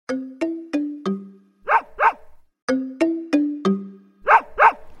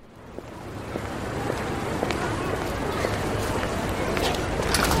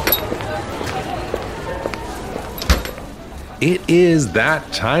It is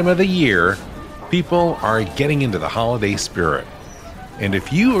that time of the year. People are getting into the holiday spirit. And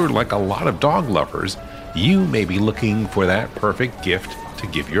if you are like a lot of dog lovers, you may be looking for that perfect gift to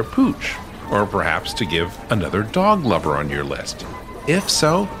give your pooch, or perhaps to give another dog lover on your list. If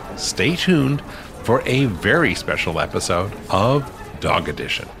so, stay tuned for a very special episode of Dog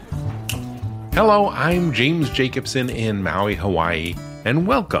Edition. Hello, I'm James Jacobson in Maui, Hawaii, and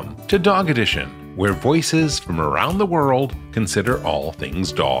welcome to Dog Edition, where voices from around the world consider all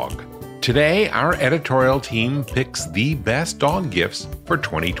things dog. Today, our editorial team picks the best dog gifts for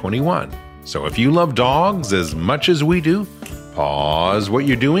 2021. So if you love dogs as much as we do, pause what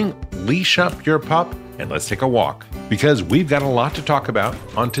you're doing, leash up your pup, and let's take a walk, because we've got a lot to talk about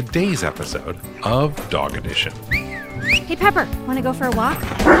on today's episode of Dog Edition. Hey, Pepper, want to go for a walk?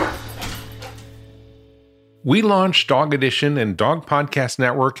 We launched Dog Edition and Dog Podcast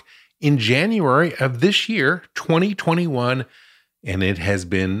Network in January of this year, 2021, and it has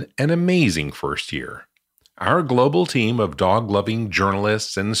been an amazing first year. Our global team of dog-loving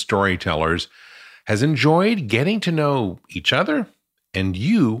journalists and storytellers has enjoyed getting to know each other and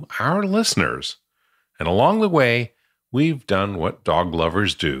you, our listeners. And along the way, we've done what dog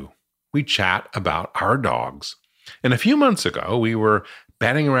lovers do. We chat about our dogs. And a few months ago, we were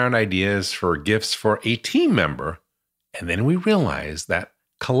batting around ideas for gifts for a team member, and then we realized that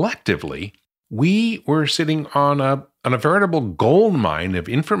collectively, we were sitting on a veritable gold mine of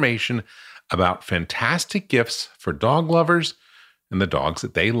information about fantastic gifts for dog lovers and the dogs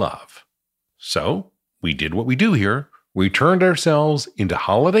that they love. So we did what we do here. We turned ourselves into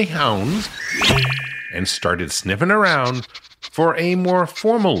holiday hounds and started sniffing around for a more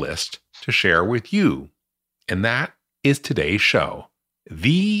formal list to share with you. And that is today's show,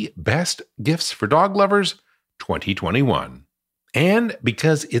 The Best Gifts for Dog Lovers 2021. And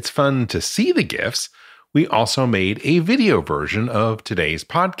because it's fun to see the gifts, we also made a video version of today's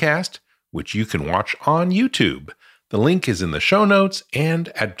podcast, which you can watch on YouTube. The link is in the show notes and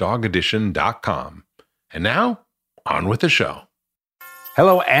at dogedition.com. And now, on with the show.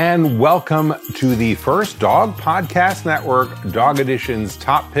 Hello and welcome to the first Dog Podcast Network, Dog Edition's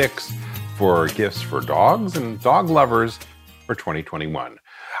top picks for gifts for dogs and dog lovers for 2021.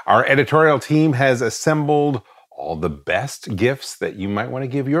 Our editorial team has assembled all the best gifts that you might want to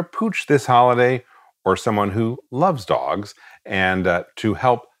give your pooch this holiday or someone who loves dogs. And to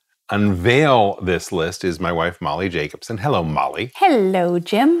help unveil this list is my wife, Molly Jacobson. Hello, Molly. Hello,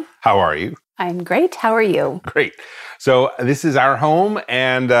 Jim. How are you? I'm great. How are you? Great. So this is our home,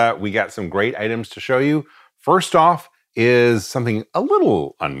 and we got some great items to show you. First off is something a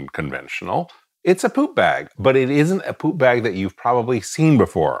little unconventional. It's a poop bag, but it isn't a poop bag that you've probably seen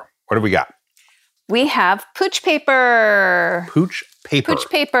before. What do we got? We have pooch paper. Pooch paper. Pooch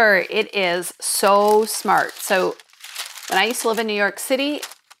paper. It is so smart. So when I used to live in New York City,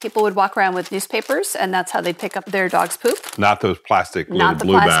 people would walk around with newspapers, and that's how they'd pick up their dog's poop. Not those plastic little Not the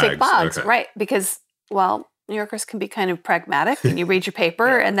blue plastic bags. bags, right? Because, well, New Yorkers can be kind of pragmatic, and you read your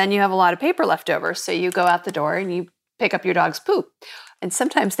paper, and then you have a lot of paper left over. So you go out the door and you pick up your dog's poop. And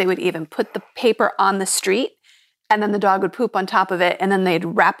sometimes they would even put the paper on the street, and then the dog would poop on top of it, and then they'd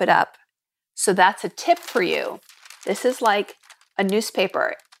wrap it up. So that's a tip for you. This is like a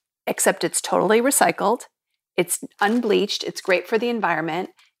newspaper, except it's totally recycled. It's unbleached. It's great for the environment.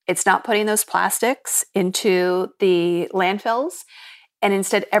 It's not putting those plastics into the landfills. And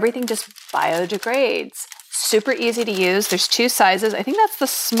instead, everything just biodegrades. Super easy to use. There's two sizes. I think that's the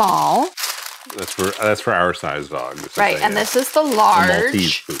small. That's for our size dog. Right, and this is the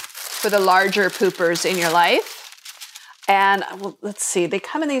large for the larger poopers in your life. And well, let's see, they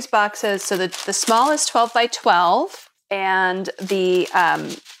come in these boxes. So the small is 12 by 12, and the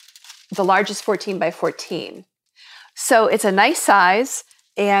large is 14 by 14. So it's a nice size,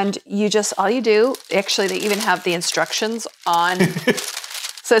 and all you do, actually they even have the instructions on.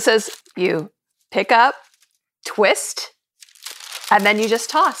 So it says you pick up, twist, and then you just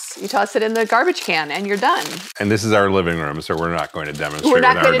toss. You toss it in the garbage can, and you're done. And this is our living room, so we're not going to demonstrate. We're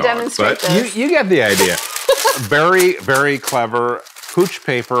not with going our to dogs, demonstrate but this. You get the idea. Very, very clever pooch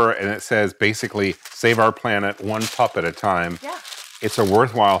paper, and it says basically save our planet one pup at a time. Yeah. It's a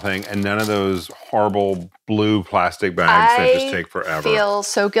worthwhile thing, and none of those horrible blue plastic bags that just take forever. I feel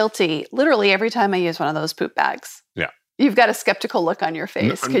so guilty literally every time I use one of those poop bags. Yeah. You've got a skeptical look on your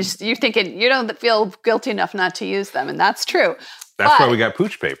face because you're thinking you don't feel guilty enough not to use them, and that's true. That's why we got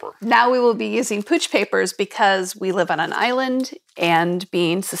pooch paper. Now we will be using pooch papers because we live on an island and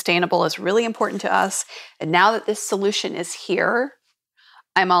being sustainable is really important to us. And now that this solution is here,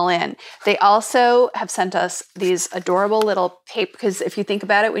 I'm all in. They also have sent us these adorable little paper, because if you think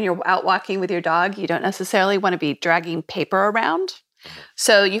about it, when you're out walking with your dog, you don't necessarily want to be dragging paper around.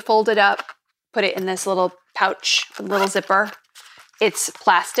 So you fold it up, put it in this little pouch, a little zipper. It's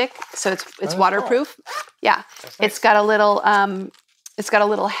plastic, so it's waterproof. Cool. Yeah, nice. It's got a little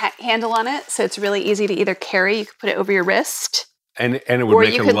handle on it, so it's really easy to either carry. You could put it over your wrist. And it would or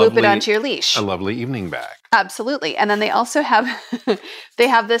make you could loop it onto your leash. A lovely evening bag. Absolutely. And then they also have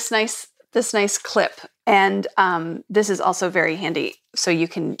this nice clip. And this is also very handy. So you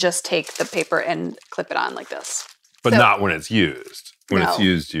can just take the paper and clip it on like this. But not when it's used. When it's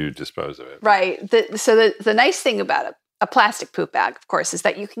used, you dispose of it. Right. The nice thing about a plastic poop bag, of course, is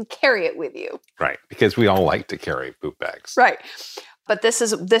that you can carry it with you. Right. Because we all like to carry poop bags. Right. But this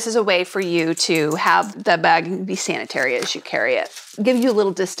is a way for you to have the bag be sanitary as you carry it. Give you a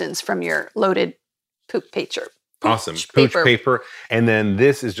little distance from your loaded poop paper. Awesome. Pooch paper. And then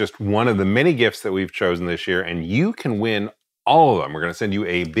this is just one of the many gifts that we've chosen this year. And you can win all of them. We're going to send you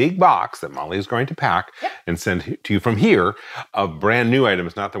a big box that Molly is going to pack and send to you from here of brand new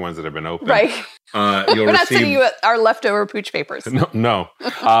items, not the ones that have been opened. Right. We're not sending you our leftover pooch papers. No.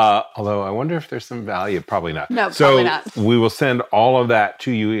 Although I wonder if there's some value. Probably not. No, probably not. We will send all of that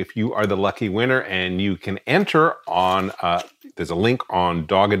to you if you are the lucky winner, and you can enter on, there's a link on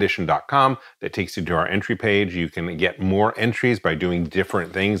dogedition.com that takes you to our entry page. You can get more entries by doing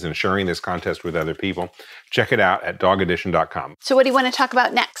different things and sharing this contest with other people. Check it out at dogedition.com. So what do you want to talk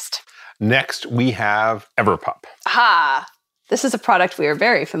about next? Next, we have Everpup. Aha! This is a product we are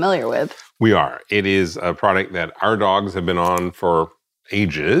very familiar with. We are. It is a product that our dogs have been on for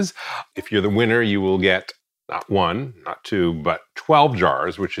ages. If you're the winner, you will get not one, not two, but 12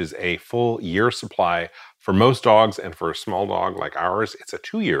 jars, which is a full year supply for most dogs. And for a small dog like ours, it's a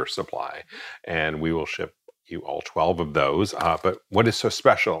 2-year supply. And we will ship you all 12 of those. But what is so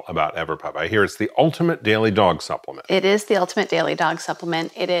special about Everpup? I hear it's the ultimate daily dog supplement. It is the ultimate daily dog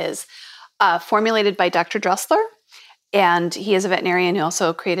supplement. It is formulated by Dr. Dressler. And he is a veterinarian who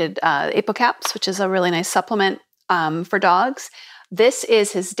also created ApoCaps, which is a really nice supplement for dogs. This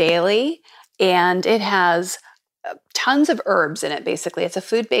is his daily, and it has tons of herbs in it, basically. It's a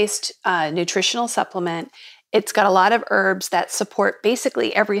food-based nutritional supplement. It's got a lot of herbs that support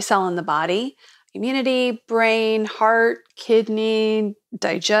basically every cell in the body. Immunity, brain, heart, kidney,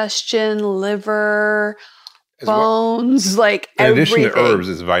 digestion, liver, bones, like everything. In addition to herbs,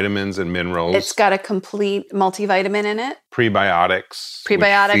 it's vitamins and minerals. It's got a complete multivitamin in it. Prebiotics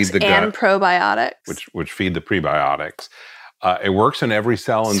and probiotics. Which feed the prebiotics. It works in every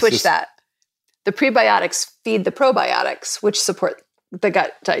cell. And Switch that. The prebiotics feed the probiotics, which support the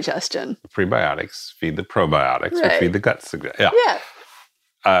gut digestion. The prebiotics feed the probiotics, which feed the gut.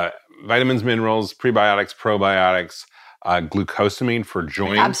 Yeah. Vitamins, minerals, prebiotics, probiotics, glucosamine for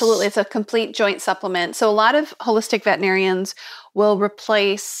joints. Absolutely. It's a complete joint supplement. So a lot of holistic veterinarians will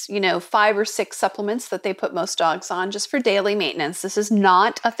replace, 5 or 6 supplements that they put most dogs on just for daily maintenance. This is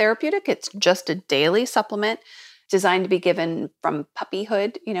not a therapeutic. It's just a daily supplement designed to be given from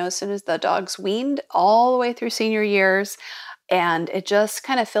puppyhood, as soon as the dog's weaned, all the way through senior years. And it just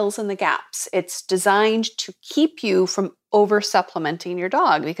kind of fills in the gaps. It's designed to keep you from over-supplementing your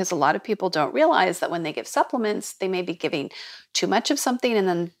dog, because a lot of people don't realize that when they give supplements, they may be giving too much of something, and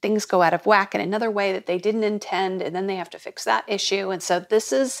then things go out of whack in another way that they didn't intend, and then they have to fix that issue. And so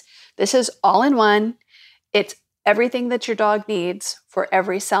this is all in one. It's everything that your dog needs for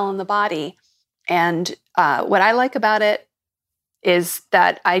every cell in the body. And what I like about it is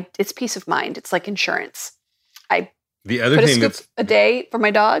that it's peace of mind. It's like insurance. The other put thing a scoop a day for my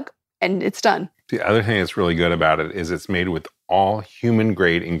dog, and it's done. The other thing that's really good about it is it's made with all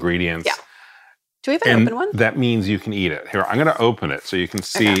human-grade ingredients. Yeah. Do we have an open one? That means you can eat it. Here, I'm going to open it so you can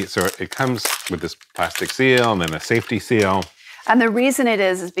see. Okay. So it comes with this plastic seal and then a safety seal. And the reason it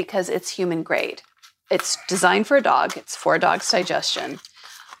is because it's human grade. It's designed for a dog. It's for a dog's digestion.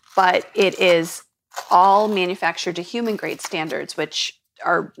 But it is all manufactured to human grade standards, which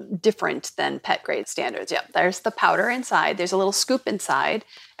are different than pet grade standards. Yep, there's the powder inside. There's a little scoop inside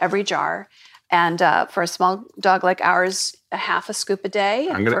every jar. And for a small dog like ours, a half a scoop a day.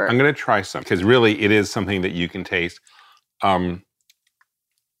 I'm gonna try some, because really it is something that you can taste. It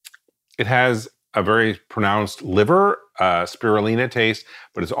has a very pronounced liver spirulina taste,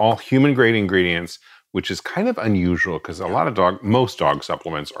 but it's all human grade ingredients, which is kind of unusual because most dog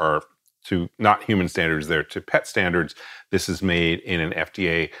supplements are to not human standards, they're to pet standards. This is made in an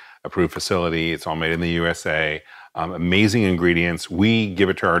FDA approved facility. It's all made in the USA. Amazing ingredients. We give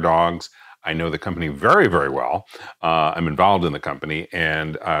it to our dogs. I know the company very, very well. I'm involved in the company,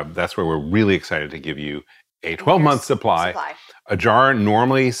 and that's why we're really excited to give you a 12-month supply. A jar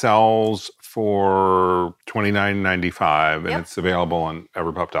normally sells for $29.95, and it's available on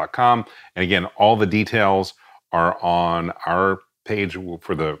everpup.com. And again, all the details are on our page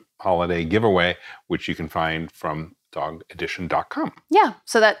for the holiday giveaway, which you can find from dogedition.com. Yeah.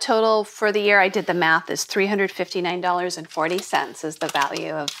 So that total for the year, I did the math, is $359.40 is the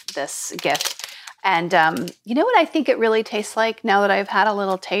value of this gift. And you know what I think it really tastes like now that I've had a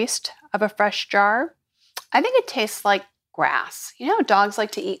little taste of a fresh jar? I think it tastes like grass. You know how dogs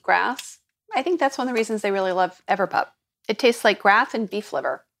like to eat grass? I think that's one of the reasons they really love Everpup. It tastes like grass and beef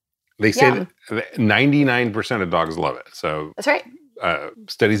liver. They say that 99% of dogs love it. So that's right.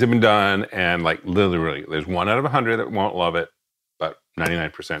 Studies have been done, and like literally, there's 1 out of 100 that won't love it, but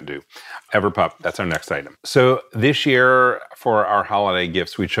 99% do. Everpup, that's our next item. So this year, for our holiday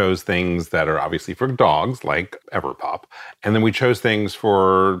gifts, we chose things that are obviously for dogs, like Everpup, and then we chose things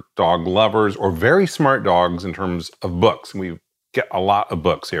for dog lovers or very smart dogs in terms of books. We get a lot of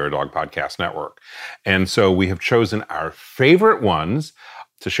books here at Dog Podcast Network, and so we have chosen our favorite ones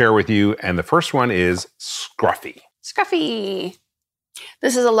to share with you, and the first one is Scruffy. Scruffy.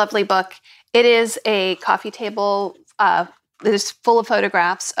 This is a lovely book. It is a coffee table that is full of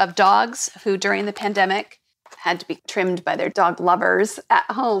photographs of dogs who, during the pandemic, had to be trimmed by their dog lovers at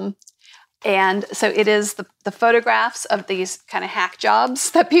home. And so it is the photographs of these kind of hack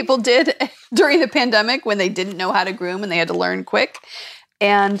jobs that people did during the pandemic when they didn't know how to groom and they had to learn quick.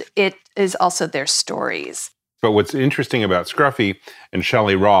 And it is also their stories. But what's interesting about Scruffy and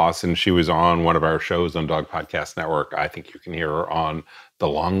Shelley Ross, and she was on one of our shows on Dog Podcast Network. I think you can hear her on The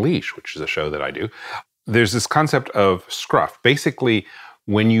Long Leash, which is a show that I do. There's this concept of scruff. Basically,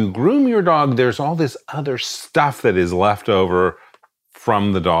 when you groom your dog, there's all this other stuff that is left over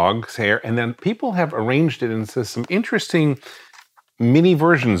from the dog's hair. And then people have arranged it into some interesting mini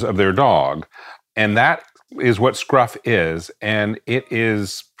versions of their dog. And that is what scruff is. And it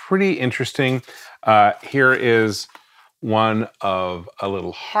is pretty interesting. Here is one of a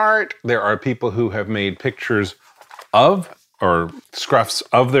little heart. There are people who have made pictures of or scruffs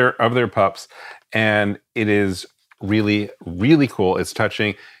of their pups, and it is really, really cool. It's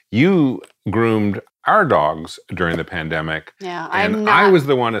touching. You groomed our dogs during the pandemic. Yeah, I was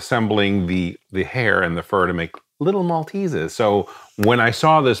the one assembling the hair and the fur to make little Malteses. So when I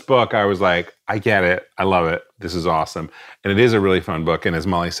saw this book, I was like, I get it. I love it. This is awesome. And it is a really fun book. And as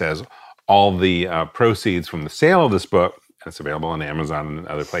Molly says, all the proceeds from the sale of this book, and it's available on Amazon and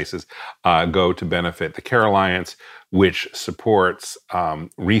other places, go to benefit the Care Alliance, which supports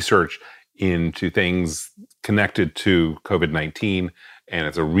research into things connected to COVID-19. And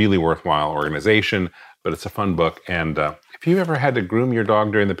it's a really worthwhile organization, but it's a fun book. And if you've ever had to groom your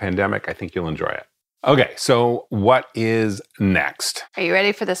dog during the pandemic, I think you'll enjoy it. Okay, so what is next? Are you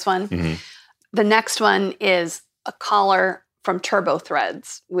ready for this one? Mm-hmm. The next one is a collar from Turbo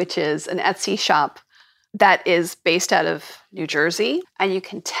Threads, which is an Etsy shop that is based out of New Jersey. And you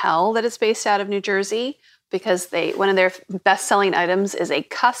can tell that it's based out of New Jersey because one of their best-selling items is a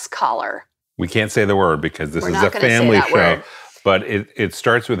cuss collar. We can't say the word because this is a family show, word. But it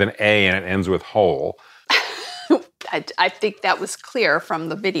starts with an A and it ends with hole. I think that was clear from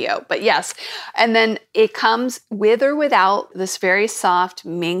the video, but yes. And then it comes with or without this very soft,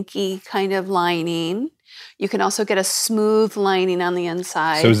 minky kind of lining. You can also get a smooth lining on the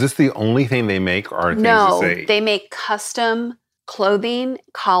inside. So is this the only thing they make, or are things to say? They make custom clothing,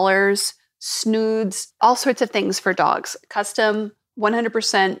 collars, snoods, all sorts of things for dogs. Custom,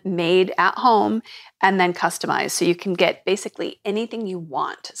 100% made at home and then customized. So you can get basically anything you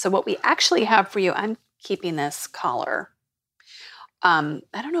want. So what we actually have for you, I'm keeping this collar. I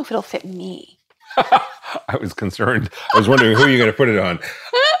don't know if it'll fit me. I was concerned. I was wondering who you're going to put it on.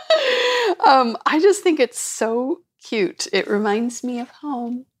 I just think it's so cute. It reminds me of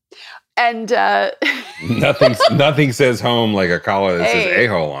home. And nothing says home like a collar that says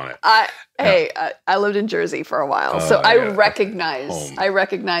a-hole on it. I lived in Jersey for a while, so I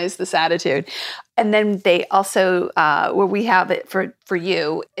recognize this attitude. And then they also, where we have it for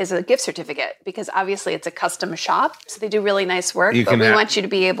you, is a gift certificate, because obviously it's a custom shop, so they do really nice work. But we want you to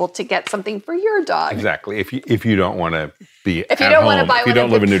be able to get something for your dog. Exactly. If you don't want to be if you don't want to buy one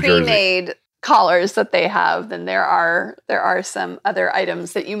of the pre-made collars that they have, then there are some other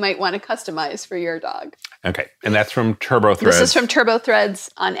items that you might want to customize for your dog. Okay, and that's from Turbo Threads. This is from Turbo Threads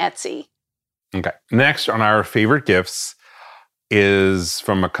on Etsy. Okay, next on our favorite gifts is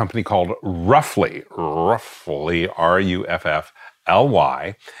from a company called Ruffly, Ruffly,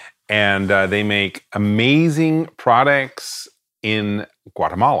 and they make amazing products in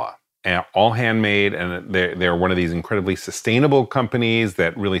Guatemala. all handmade, and they're one of these incredibly sustainable companies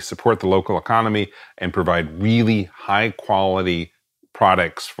that really support the local economy and provide really high quality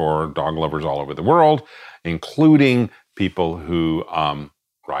products for dog lovers all over the world, including people who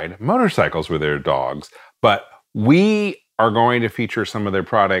ride motorcycles with their dogs. But we are going to feature some of their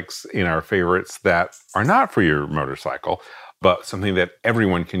products in our favorites that are not for your motorcycle, but something that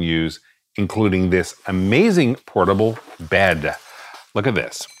everyone can use, including this amazing portable bed. Look at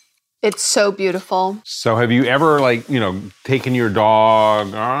this. It's so beautiful. So have you ever, taken your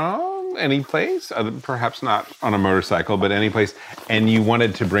dog any place, perhaps not on a motorcycle, but any place, and you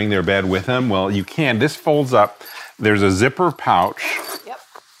wanted to bring their bed with them? Well, you can. This folds up. There's a zipper pouch,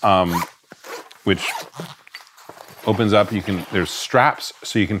 which opens up. There's straps,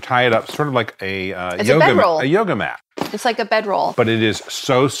 so you can tie it up, sort of like a yoga mat. It's like a bedroll. But it is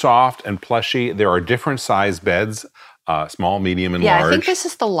so soft and plushy. There are different size beds. Small, medium, and large. Yeah, I think this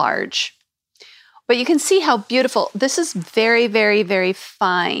is the large. But you can see how beautiful. This is very, very, very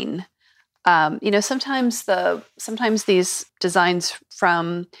fine. Sometimes these designs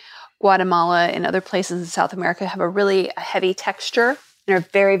from Guatemala and other places in South America have a really heavy texture and are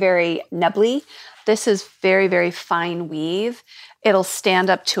very, very nubbly. This is very, very fine weave. It'll stand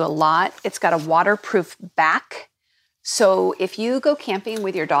up to a lot. It's got a waterproof back. So if you go camping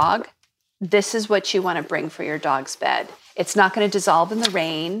with your dog, this is what you want to bring for your dog's bed. It's not going to dissolve in the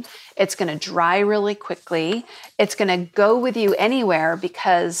rain. It's going to dry really quickly. It's going to go with you anywhere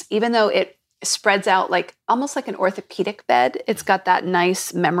because even though it spreads out almost like an orthopedic bed, it's got that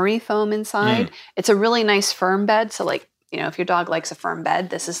nice memory foam inside. It's a really nice firm bed. So if your dog likes a firm bed,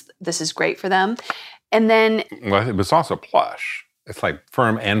 this is great for them. And then it's also plush. It's like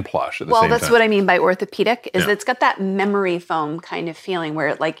firm and plush at the same time. Well, that's what I mean by orthopedic, is it's got that memory foam kind of feeling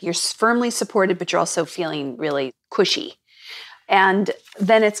where you're firmly supported, but you're also feeling really cushy. And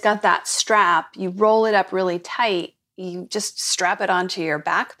then it's got that strap. You roll it up really tight. You just strap it onto your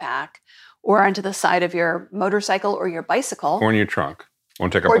backpack or onto the side of your motorcycle or your bicycle. Or in your trunk.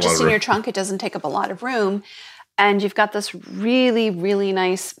 Won't take up a lot of room. Or just in your trunk. It doesn't take up a lot of room. And you've got this really, really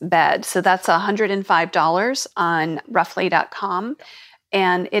nice bed. So that's $105 on roughly.com.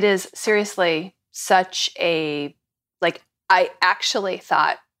 And it is seriously such I actually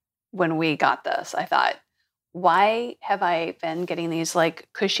thought when we got this, I thought, why have I been getting these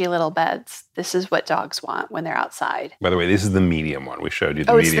cushy little beds? This is what dogs want when they're outside. By the way, this is the medium one. We showed you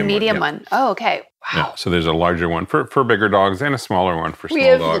the medium one. Oh, it's the medium one. Oh, okay. Wow. Yeah, so there's a larger one for bigger dogs and a smaller one for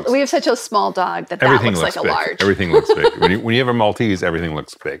small dogs. We have such a small dog that looks like big. a large. Everything looks big. When you have a Maltese, everything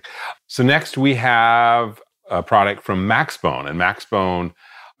looks big. So next we have a product from Maxbone. And Maxbone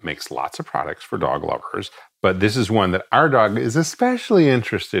makes lots of products for dog lovers. But this is one that our dog is especially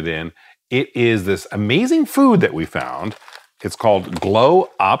interested in. It is this amazing food that we found. It's called Glow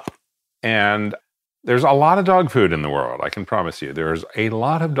Up. And there's a lot of dog food in the world, I can promise you. There's a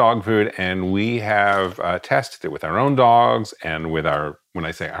lot of dog food, and we have tested it with our own dogs and with when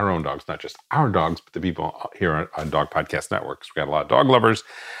I say our own dogs, not just our dogs, but the people here on Dog Podcast Network, because we've got a lot of dog lovers.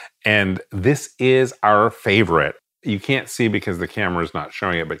 And this is our favorite. You can't see because the camera is not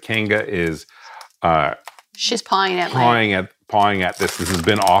showing it, but Kanga is... she's pawing at this. This has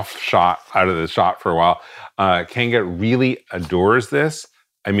been out of the shot for a while. Kanga really adores this.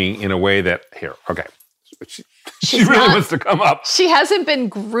 I mean, in a way that, she really wants to come up. She hasn't been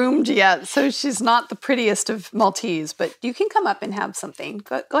groomed yet, so she's not the prettiest of Maltese, but you can come up and have something.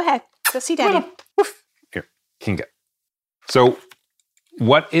 Go ahead. Go see Daddy. Here, Kanga. So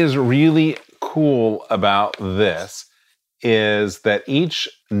what is really cool about this is that each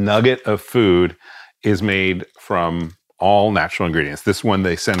nugget of food is made from all natural ingredients. This one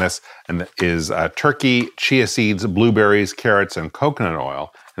they sent us and is turkey, chia seeds, blueberries, carrots, and coconut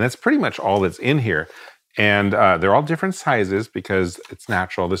oil. And that's pretty much all that's in here. And they're all different sizes because it's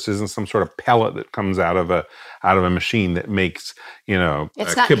natural. This isn't some sort of pellet that comes out of a machine that makes,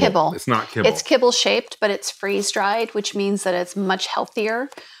 it's not kibble. It's not kibble. It's kibble shaped, but it's freeze dried, which means that it's much healthier.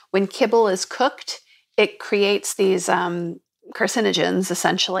 When kibble is cooked, it creates these carcinogens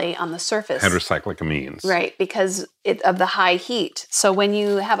essentially on the surface. Heterocyclic amines. Right, because of the high heat. So when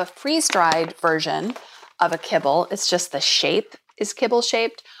you have a freeze-dried version of a kibble, it's just the shape is kibble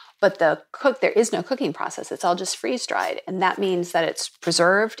shaped, but there is no cooking process. It's all just freeze-dried. And that means that it's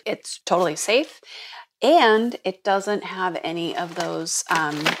preserved, it's totally safe, and it doesn't have any of those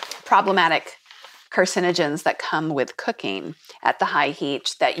problematic carcinogens that come with cooking at the high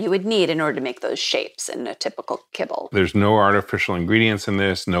heat that you would need in order to make those shapes in a typical kibble. There's no artificial ingredients in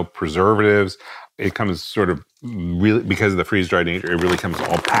this, no preservatives. It comes sort of really, because of the freeze-dried nature, it really comes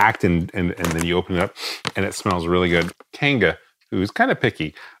all packed and then you open it up and it smells really good. Kanga, who's kind of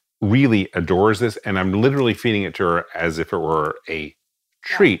picky, really adores this, and I'm literally feeding it to her as if it were a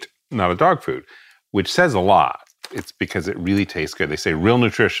treat, not a dog food, which says a lot. It's because it really tastes good. They say real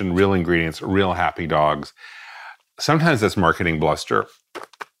nutrition, real ingredients, real happy dogs. Sometimes that's marketing bluster.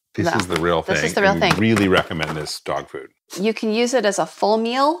 This is the real thing. This is the real thing. Really recommend this dog food. You can use it as a full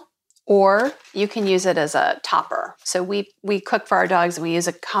meal, or you can use it as a topper. So we cook for our dogs, and we use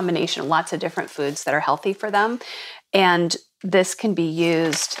a combination of lots of different foods that are healthy for them. And this can be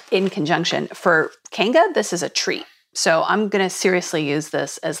used in conjunction. For Kanga, this is a treat. So I'm going to seriously use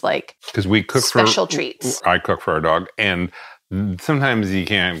this as like because we cook special treats. I cook for our dog, and sometimes you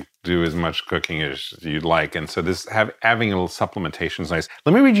can't do as much cooking as you'd like. And so this having a little supplementation is nice.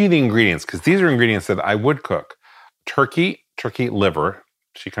 Let me read you the ingredients, because these are ingredients that I would cook. Turkey liver.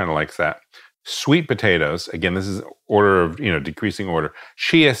 She kind of likes that. Sweet potatoes. Again, this is order of, decreasing order.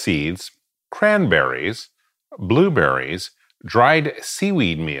 Chia seeds, cranberries, blueberries, dried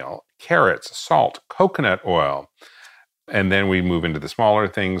seaweed meal, carrots, salt, coconut oil. And then we move into the smaller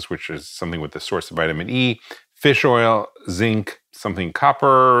things, which is something with the source of vitamin E, fish oil, zinc, something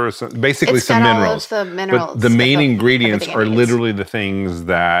copper, basically it's some got minerals. All of the minerals. But the main ingredients are needs. literally the things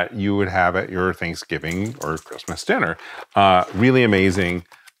that you would have at your Thanksgiving or Christmas dinner. Really amazing,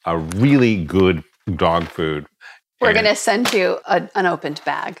 a really good dog food. We're going to send you an unopened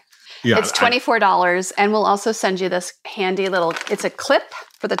bag. Yeah, it's $24, and we'll also send you this handy little, it's a clip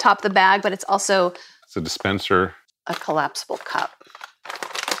for the top of the bag, but it's also a dispenser. A collapsible cup.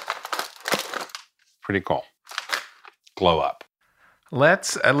 Pretty cool. Glow up.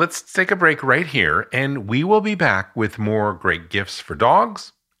 Let's take a break right here, and we will be back with more great gifts for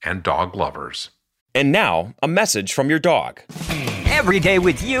dogs and dog lovers. And now, a message from your dog. Every day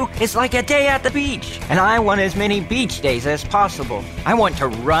with you is like a day at the beach, and I want as many beach days as possible. I want to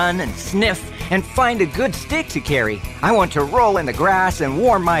run and sniff and find a good stick to carry. I want to roll in the grass and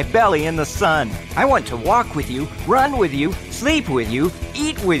warm my belly in the sun. I want to walk with you, run with you, sleep with you,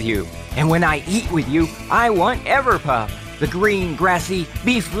 eat with you. And when I eat with you, I want Everpup. The green, grassy,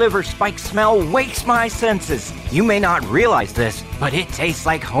 beef liver spike smell wakes my senses. You may not realize this, but it tastes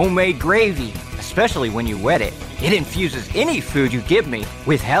like homemade gravy, especially when you wet it. It infuses any food you give me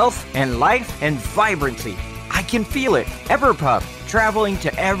with health and life and vibrancy. I can feel it, Everpup, traveling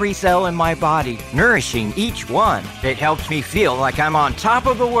to every cell in my body, nourishing each one. It helps me feel like I'm on top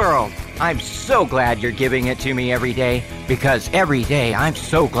of the world. I'm so glad you're giving it to me every day, because every day I'm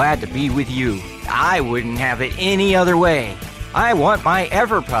so glad to be with you. I wouldn't have it any other way. I want my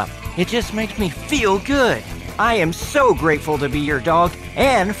Everpup. It just makes me feel good. I am so grateful to be your dog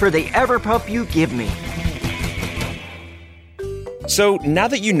and for the Everpup you give me. So now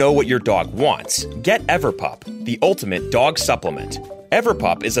that you know what your dog wants, get Everpup, the ultimate dog supplement.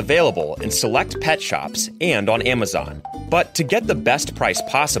 Everpup is available in select pet shops and on Amazon. But to get the best price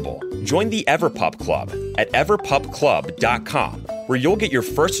possible, join the Everpup Club at everpupclub.com, where you'll get your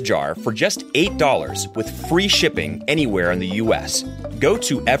first jar for just $8 with free shipping anywhere in the U.S. Go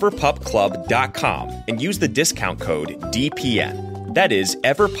to everpupclub.com and use the discount code DPN. That is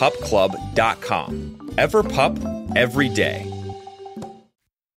everpupclub.com. Everpup, every day.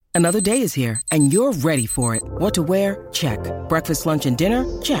 Another day is here, and you're ready for it. What to wear? Check. Breakfast, lunch, and dinner?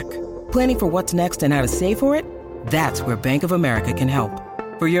 Check. Planning for what's next and how to save for it? That's where Bank of America can help.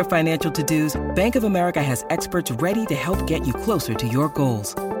 For your financial to-dos, Bank of America has experts ready to help get you closer to your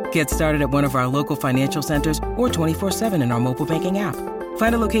goals. Get started at one of our local financial centers or 24/7 in our mobile banking app.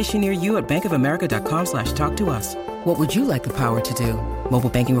 Find a location near you at bankofamerica.com/talktous. What would you like the power to do? Mobile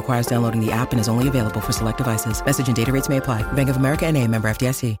banking requires downloading the app and is only available for select devices. Message and data rates may apply. Bank of America N.A., member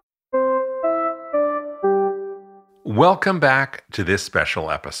FDIC. Welcome back to this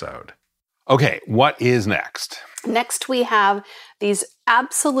special episode. Okay, what is next? Next, we have these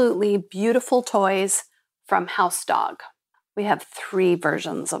absolutely beautiful toys from House Dog. We have 3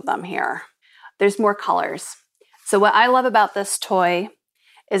 versions of them here. There's more colors. So what I love about this toy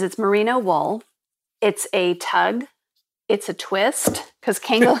is it's merino wool. It's a tug. It's a twist, because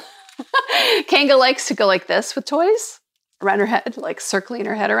Kanga likes to go like this with toys around her head, like circling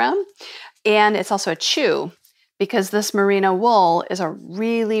her head around. And it's also a chew, because this merino wool is a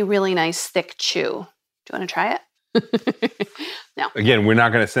really, really nice thick chew. Do you want to try it? No. Again, we're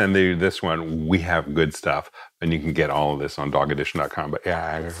not going to send you this one. We have good stuff, and you can get all of this on dogedition.com. But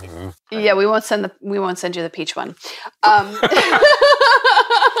yeah, we won't send you the peach one.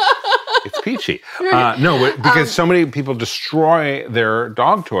 It's peachy. No, because so many people destroy their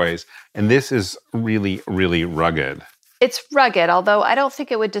dog toys, and this is really, really rugged. It's rugged, although I don't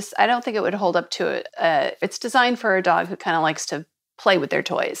think it would hold up to it. It's designed for a dog who kind of likes to play with their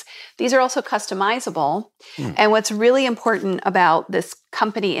toys. These are also customizable. And what's really important about this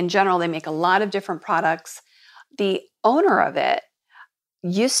company in general, they make a lot of different products. The owner of it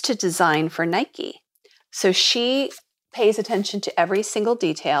used to design for Nike. So she pays attention to every single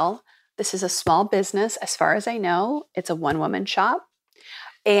detail. This is a small business. As far as I know, it's a one-woman shop.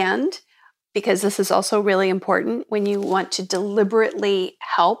 And because this is also really important when you want to deliberately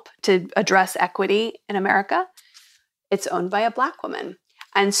help to address equity in America, it's owned by a Black woman.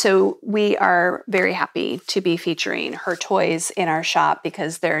 And so we are very happy to be featuring her toys in our shop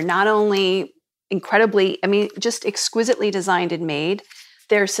because they're not only incredibly, just exquisitely designed and made,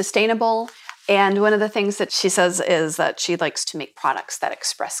 they're sustainable. And one of the things that she says is that she likes to make products that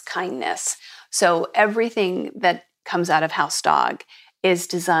express kindness. So everything that comes out of House Dog is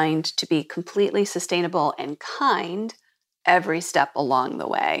designed to be completely sustainable and kind every step along the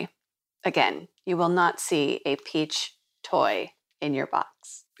way. Again, you will not see a peach toy in your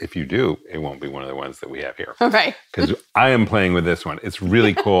box. If you do, it won't be one of the ones that we have here. Right. Because I am playing with this one. It's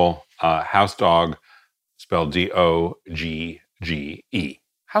really cool. House Dog, spelled Dogge.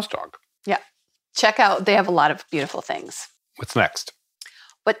 House Dog. Yeah. Check out, they have a lot of beautiful things. What's next?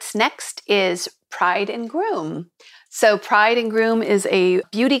 What's next is Pride and Groom. So Pride and Groom is a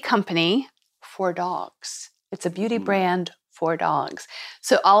beauty company for dogs. It's a beauty brand for dogs.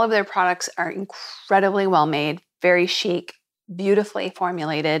 So all of their products are incredibly well made, very chic, beautifully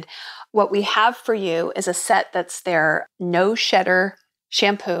formulated. What we have for you is a set that's their No Shedder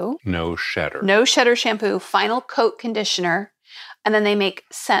shampoo. No Shedder. No Shedder shampoo, final coat conditioner. And then they make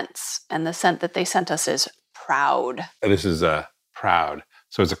scents. And the scent that they sent us is Proud. This is Proud.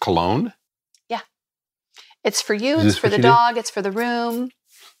 So it's a cologne? Yeah. It's for you, Is it's this for what the you dog, it's for the room.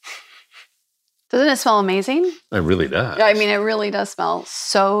 Doesn't it smell amazing? It really does. I mean, it really does smell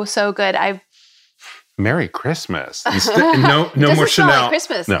so, so good. Merry Christmas. No more Doesn't smell Chanel. like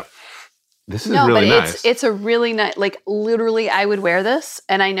Christmas. No. This is No, really but nice. it's a really nice, like literally I would wear this.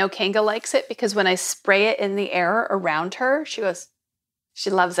 And I know Kanga likes it because when I spray it in the air around her, she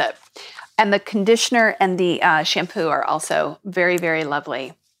loves it. And the conditioner and the shampoo are also very, very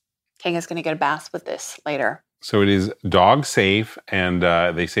lovely. Kanga's going to get a bath with this later. So it is dog safe, and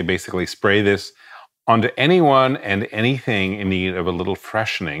they say basically spray this onto anyone and anything in need of a little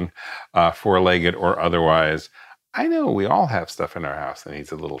freshening, four-legged or otherwise. I know we all have stuff in our house that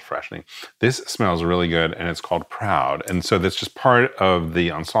needs a little freshening. This smells really good, and it's called Proud. And so that's just part of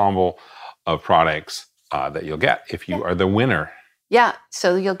the ensemble of products that you'll get if you are the winner. Yeah,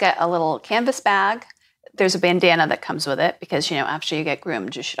 so you'll get a little canvas bag. There's a bandana that comes with it because, after you get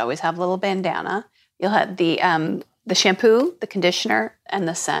groomed, you should always have a little bandana. You'll have the shampoo, the conditioner, and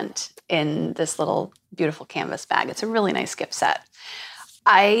the scent in this little beautiful canvas bag. It's a really nice gift set.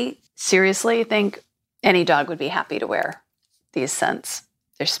 I seriously think any dog would be happy to wear these scents.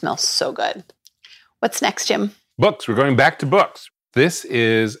 They smell so good. What's next, Jim? Books. We're going back to books. This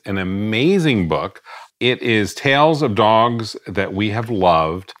is an amazing book. It is Tales of Dogs That We Have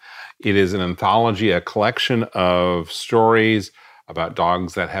Loved. It is an anthology, a collection of stories about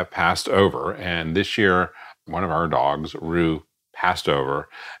dogs that have passed over. And this year, one of our dogs, Rue, passed over.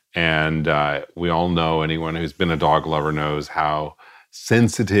 And we all know, anyone who's been a dog lover knows how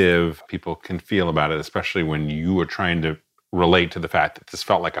sensitive people can feel about it, especially when you are trying to relate to the fact that this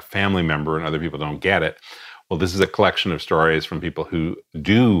felt like a family member and other people don't get it. Well, this is a collection of stories from people who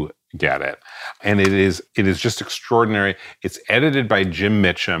do get it. And it is just extraordinary. It's edited by Jim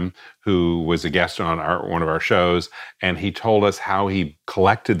Mitchum, who was a guest on one of our shows, and he told us how he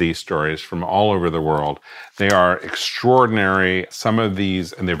collected these stories from all over the world. They are extraordinary. Some of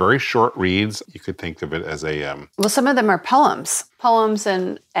these, and they're very short reads. You could think of it as a... Well, some of them are poems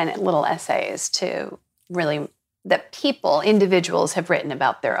and little essays to really, that individuals have written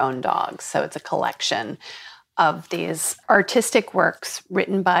about their own dogs. So it's a collection of these artistic works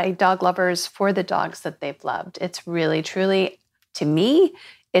written by dog lovers for the dogs that they've loved. It's really, truly, to me,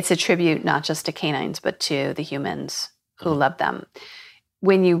 it's a tribute not just to canines, but to the humans who love them.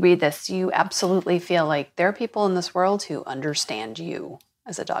 When you read this, you absolutely feel like there are people in this world who understand you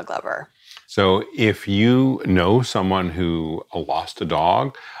as a dog lover. So if you know someone who lost a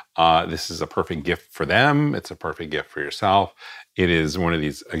dog, this is a perfect gift for them. It's a perfect gift for yourself. It is one of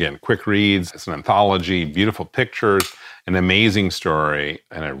these, again, quick reads. It's an anthology, beautiful pictures, an amazing story,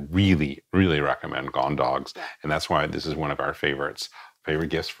 and I really, really recommend Gone Dogs. And that's why this is one of our favorite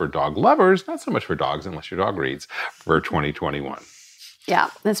gifts for dog lovers, not so much for dogs unless your dog reads, for 2021. Yeah,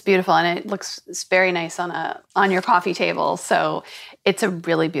 that's beautiful. And it's very nice on your coffee table. So it's a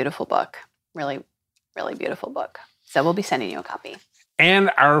really beautiful book. Really, really beautiful book. So we'll be sending you a copy. And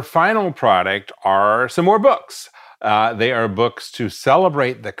our final product are some more books. They are books to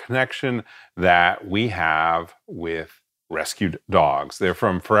celebrate the connection that we have with rescued dogs. They're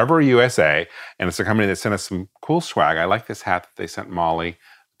from Forever USA, and it's a company that sent us some cool swag. I like this hat that they sent Molly.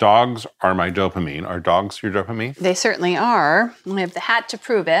 Dogs are my dopamine. Are dogs your dopamine? They certainly are. I have the hat to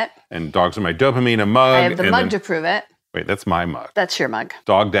prove it. And dogs are my dopamine, a mug. I have the mug to prove it. Wait, that's my mug. That's your mug.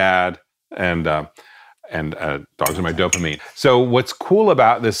 Dog dad and dogs are my dopamine. So what's cool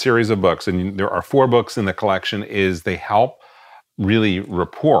about this series of books, and there are 4 books in the collection, is they help really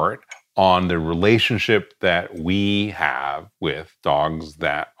report on the relationship that we have with dogs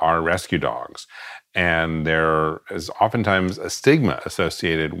that are rescue dogs. And there is oftentimes a stigma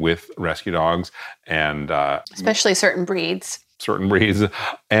associated with rescue dogs, and especially certain breeds.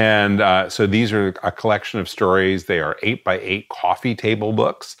 And so these are a collection of stories. They are 8x8 coffee table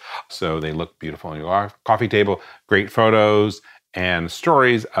books. So they look beautiful on your coffee table, great photos and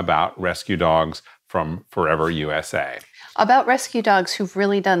stories about rescue dogs from Forever USA. About rescue dogs who've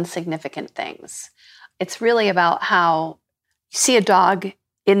really done significant things. It's really about how you see a dog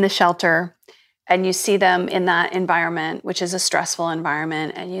in the shelter and you see them in that environment, which is a stressful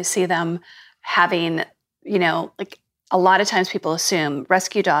environment, and you see them having, like a lot of times people assume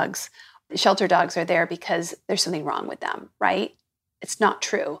rescue dogs, shelter dogs are there because there's something wrong with them, right? It's not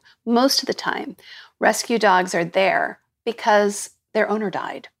true. Most of the time, rescue dogs are there because their owner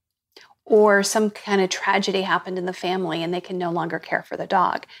died, or some kind of tragedy happened in the family and they can no longer care for the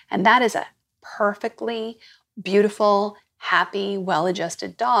dog. And that is a perfectly beautiful, happy,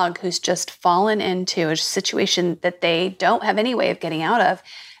 well-adjusted dog who's just fallen into a situation that they don't have any way of getting out of.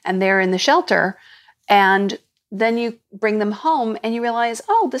 And they're in the shelter. And then you bring them home and you realize,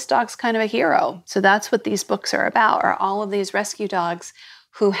 oh, this dog's kind of a hero. So that's what these books are about, are all of these rescue dogs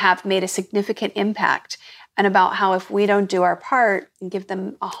who have made a significant impact, and about how if we don't do our part and give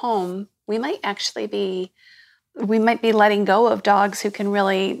them a home, we might be letting go of dogs who can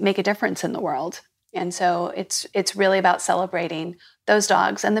really make a difference in the world. And so it's really about celebrating those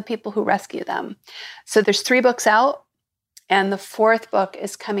dogs and the people who rescue them. So there's 3 books out, and the 4th book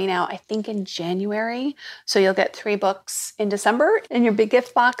is coming out, I think, in January. So you'll get 3 books in December in your big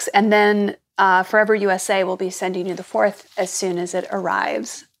gift box, and then Forever USA will be sending you the 4th as soon as it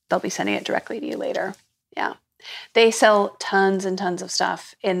arrives. They'll be sending it directly to you later. Yeah. They sell tons and tons of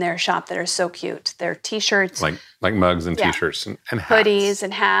stuff in their shop that are so cute. They're t-shirts. Like mugs and t-shirts and hats. Hoodies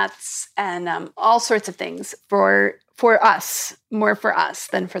and hats and all sorts of things for us, more for us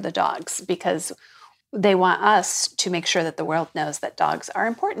than for the dogs, because they want us to make sure that the world knows that dogs are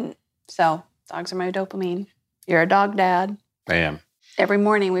important. So dogs are my dopamine. You're a dog dad. I am. Every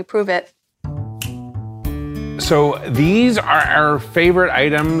morning we prove it. So these are our favorite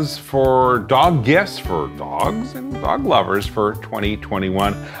items for dog gifts for dogs and dog lovers for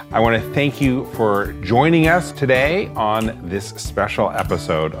 2021. I want to thank you for joining us today on this special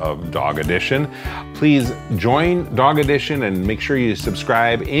episode of Dog Edition. Please join Dog Edition and make sure you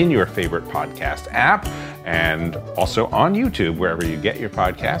subscribe in your favorite podcast app, and also on YouTube, wherever you get your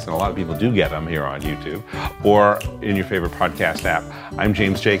podcasts, and a lot of people do get them here on YouTube, or in your favorite podcast app. I'm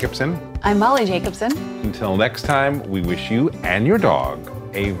James Jacobson. I'm Molly Jacobson. Until next time, we wish you and your dog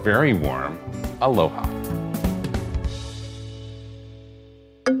a very warm aloha.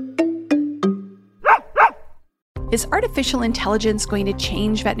 Is artificial intelligence going to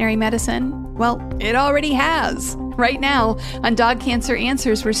change veterinary medicine? Well, it already has. Right now, on Dog Cancer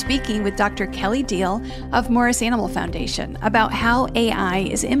Answers, we're speaking with Dr. Kelly Deal of Morris Animal Foundation about how AI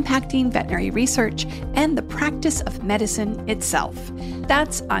is impacting veterinary research and the practice of medicine itself.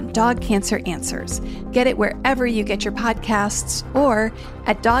 That's on Dog Cancer Answers. Get it wherever you get your podcasts or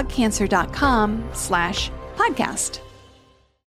at dogcancer.com/podcast.